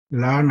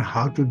learn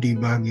how to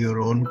debug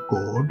your own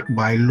code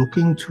by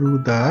looking through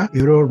the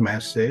error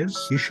message.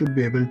 You should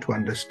be able to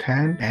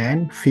understand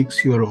and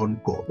fix your own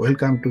code.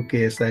 Welcome to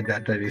KSI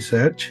Data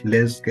Research.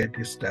 Let's get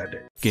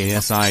started.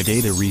 KSI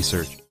Data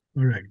Research.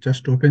 All right,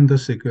 just open the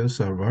SQL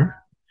server.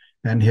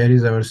 And here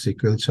is our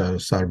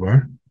SQL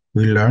server.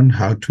 We learn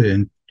how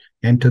to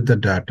enter the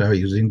data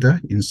using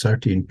the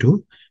insert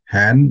into,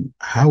 and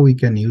how we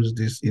can use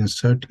this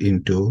insert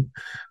into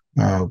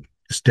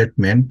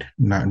statement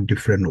in a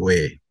different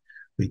way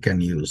we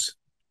can use.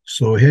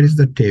 So here is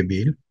the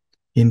table.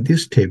 In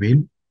this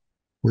table,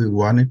 we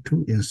wanted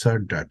to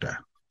insert data.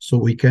 So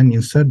we can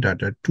insert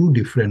data two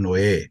different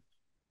ways.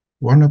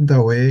 One of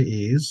the way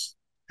is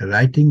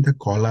writing the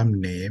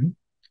column name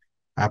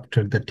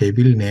after the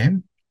table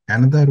name.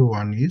 Another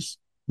one is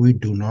we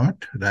do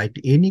not write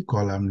any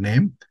column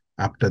name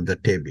after the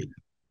table.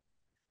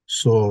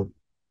 So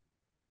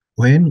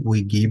when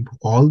we give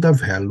all the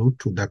value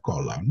to the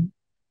column,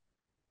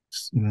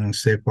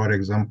 say for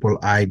example,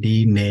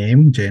 ID,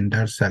 name,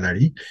 gender,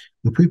 salary,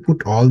 if we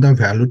put all the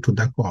value to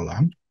the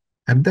column,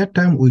 at that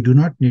time we do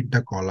not need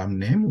the column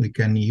name. We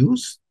can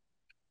use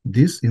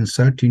this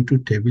insert into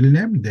table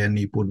name, then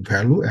we put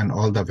value and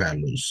all the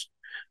values.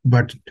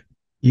 But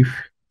if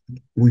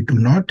we do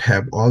not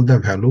have all the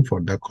value for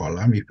the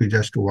column, if we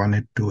just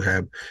wanted to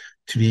have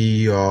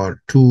 3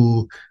 or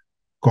 2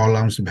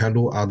 columns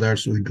value,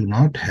 others we do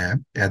not have,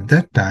 at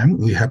that time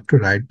we have to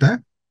write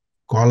the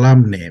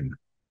column name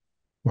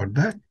for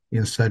the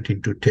insert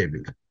into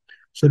table.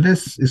 So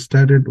let's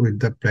start it with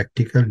the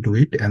practical, do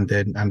it and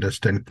then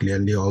understand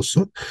clearly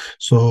also.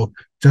 So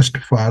just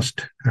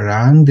first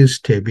run this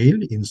table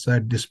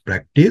inside this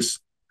practice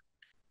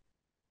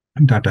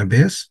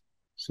database.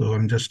 So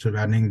I'm just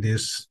running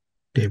this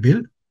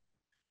table.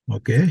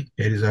 Okay,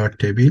 here is our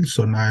table.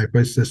 So now if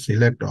I say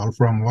select all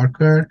from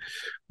worker,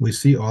 we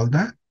see all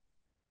the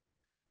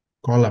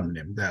column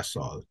name, that's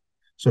all.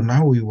 So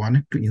now we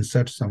wanted to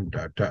insert some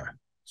data.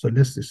 So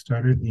let's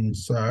start it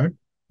insert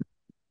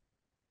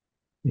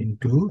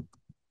into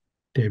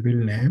table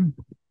name,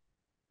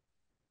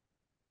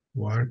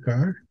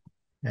 worker,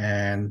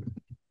 and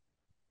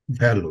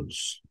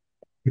values.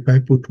 If I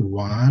put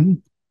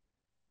 1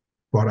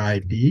 for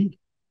ID,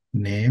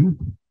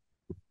 name,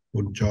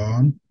 put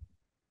John,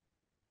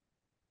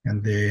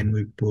 and then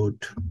we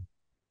put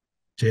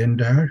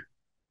gender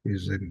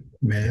is a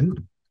male,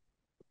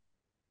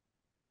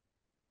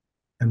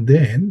 and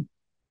then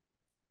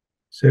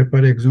say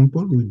for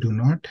example we do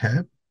not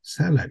have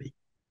salary.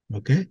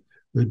 Okay,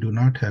 we do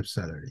not have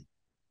salary.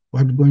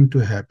 What's going to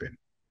happen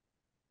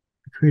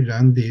if we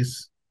run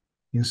this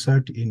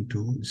insert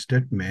into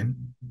statement?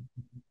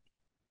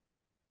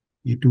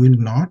 It will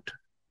not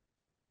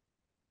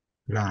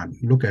run.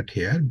 Look at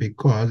here,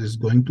 because it's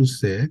going to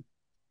say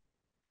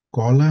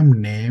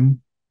column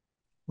name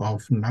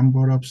of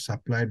number of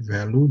supplied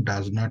value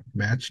does not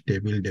match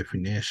table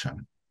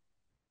definition.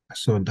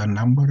 So the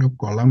number of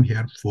column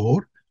here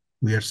 4,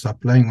 we are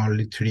supplying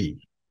only 3.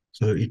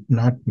 So it's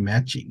not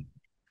matching.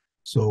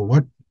 So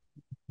what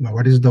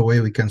is the way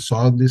we can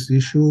solve this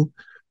issue?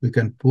 We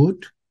can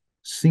put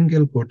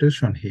single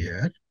quotation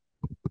here,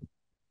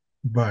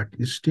 but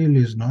it still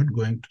is not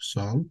going to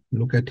solve.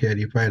 Look at here,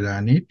 if I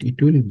run it,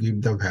 it will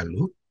give the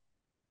value.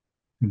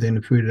 Then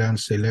if we run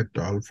select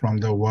all from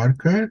the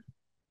worker,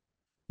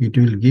 it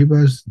will give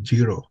us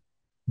 0,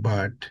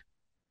 but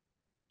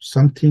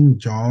something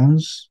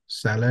John's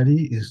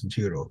salary is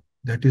 0.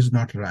 That is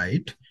not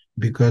right,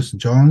 because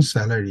John's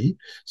salary,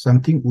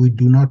 something we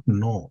do not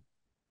know.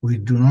 We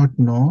do not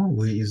know,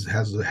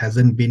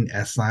 hasn't been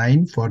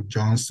assigned for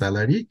John's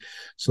salary.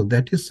 So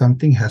that is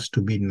something has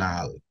to be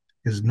null,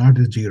 is not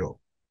 0.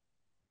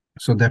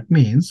 So that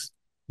means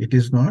it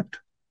is not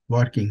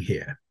working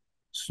here.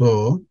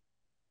 So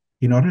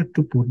in order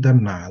to put the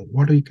null,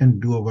 what we can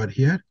do over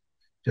here,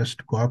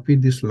 just copy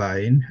this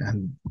line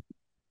and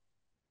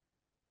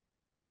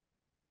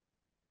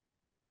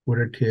put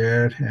it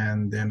here,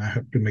 and then I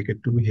have to make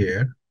it 2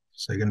 here,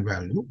 second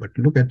value. But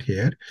look at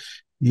here,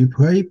 if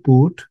I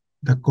put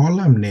the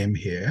column name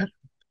here,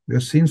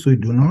 because since we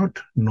do not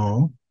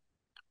know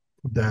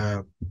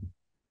the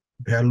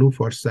value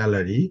for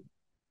salary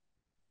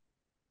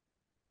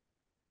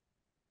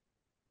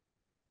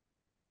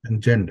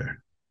and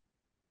gender,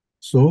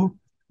 so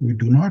we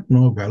do not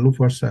know value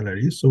for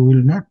salary, so we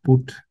will not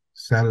put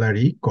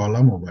salary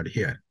column over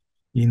here.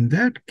 In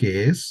that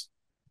case,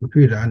 if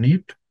we run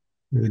it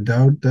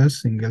without the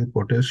single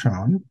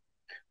quotation,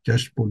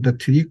 just put the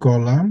 3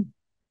 columns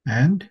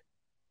and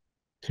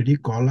 3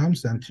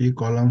 columns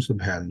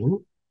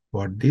value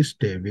for this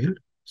table.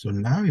 So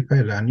now if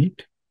I run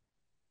it,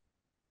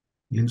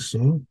 you'll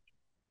show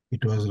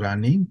it was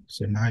running.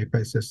 So now if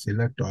I say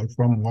select all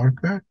from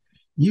worker,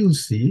 you'll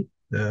see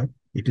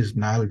it is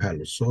null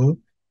value. So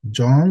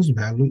John's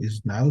value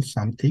is null,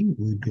 something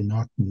we do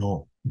not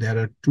know. There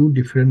are 2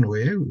 different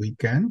ways we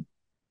can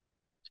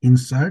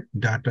insert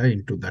data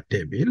into the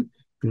table,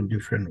 2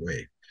 different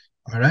ways.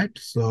 All right,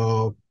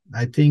 so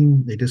I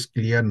think it is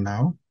clear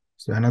now.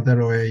 So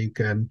another way you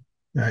can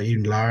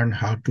you learn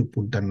how to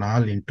put the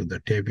null into the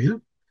table.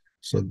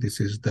 So this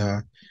is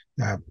the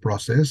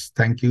process.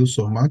 Thank you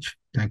so much.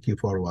 Thank you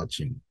for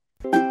watching.